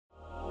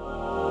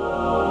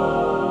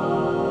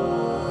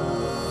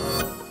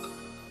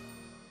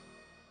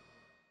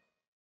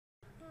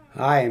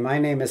Hi, my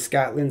name is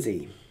Scott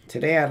Lindsay.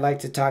 Today I'd like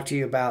to talk to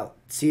you about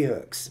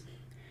C-hooks.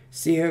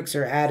 C-hooks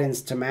are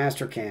add-ins to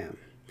Mastercam.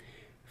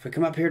 If we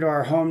come up here to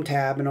our Home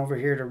tab and over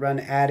here to run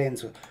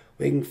add-ins,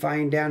 we can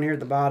find down here at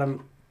the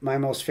bottom my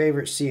most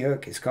favorite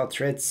C-hook is called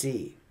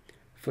Threadc.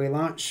 If we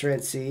launch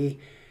Threadc,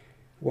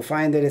 we'll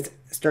find that it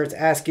starts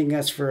asking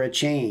us for a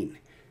chain.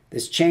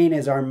 This chain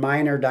is our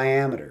minor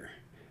diameter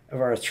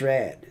of our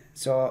thread.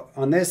 So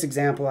on this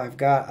example, I've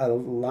got a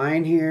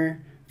line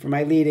here for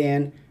my lead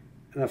in,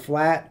 and a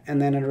flat,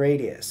 and then a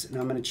radius. And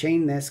I'm going to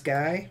chain this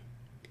guy.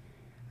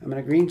 I'm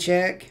going to green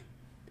check.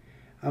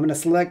 I'm going to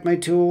select my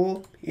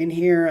tool. In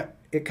here,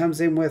 it comes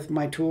in with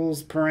my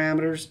tool's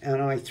parameters. And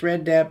on my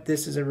thread depth,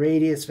 this is a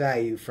radius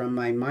value from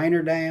my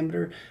minor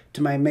diameter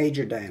to my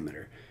major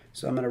diameter.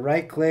 So I'm going to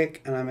right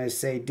click, and I'm going to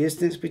say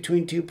distance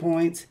between 2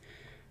 points.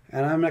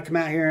 And I'm going to come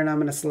out here, and I'm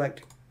going to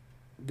select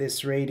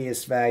this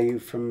radius value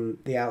from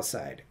the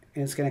outside.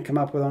 And it's going to come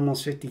up with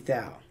almost 50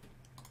 thou.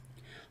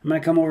 I'm going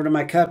to come over to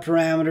my cut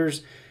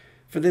parameters.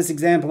 For this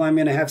example, I'm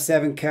going to have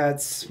 7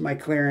 cuts, my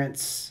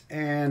clearance,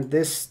 and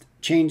this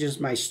changes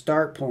my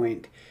start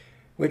point,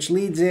 which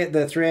leads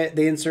the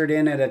insert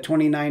in at a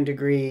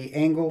 29-degree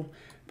angle.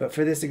 But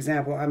for this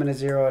example, I'm going to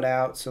zero it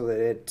out so that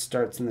it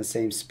starts in the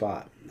same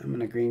spot. I'm going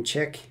to green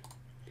check,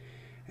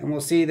 and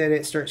we'll see that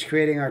it starts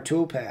creating our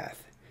tool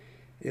path.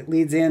 It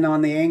leads in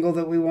on the angle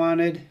that we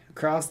wanted,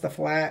 across the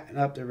flat, and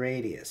up the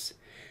radius.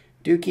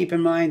 Do keep in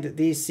mind that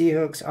these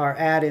C-hooks are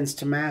add-ins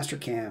to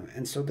Mastercam,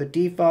 and so the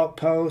default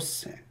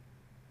posts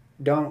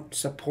don't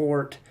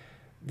support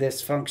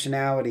this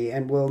functionality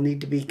and will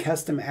need to be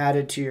custom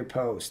added to your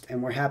post,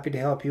 and we're happy to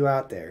help you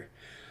out there.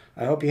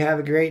 I hope you have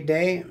a great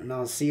day, and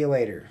I'll see you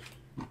later.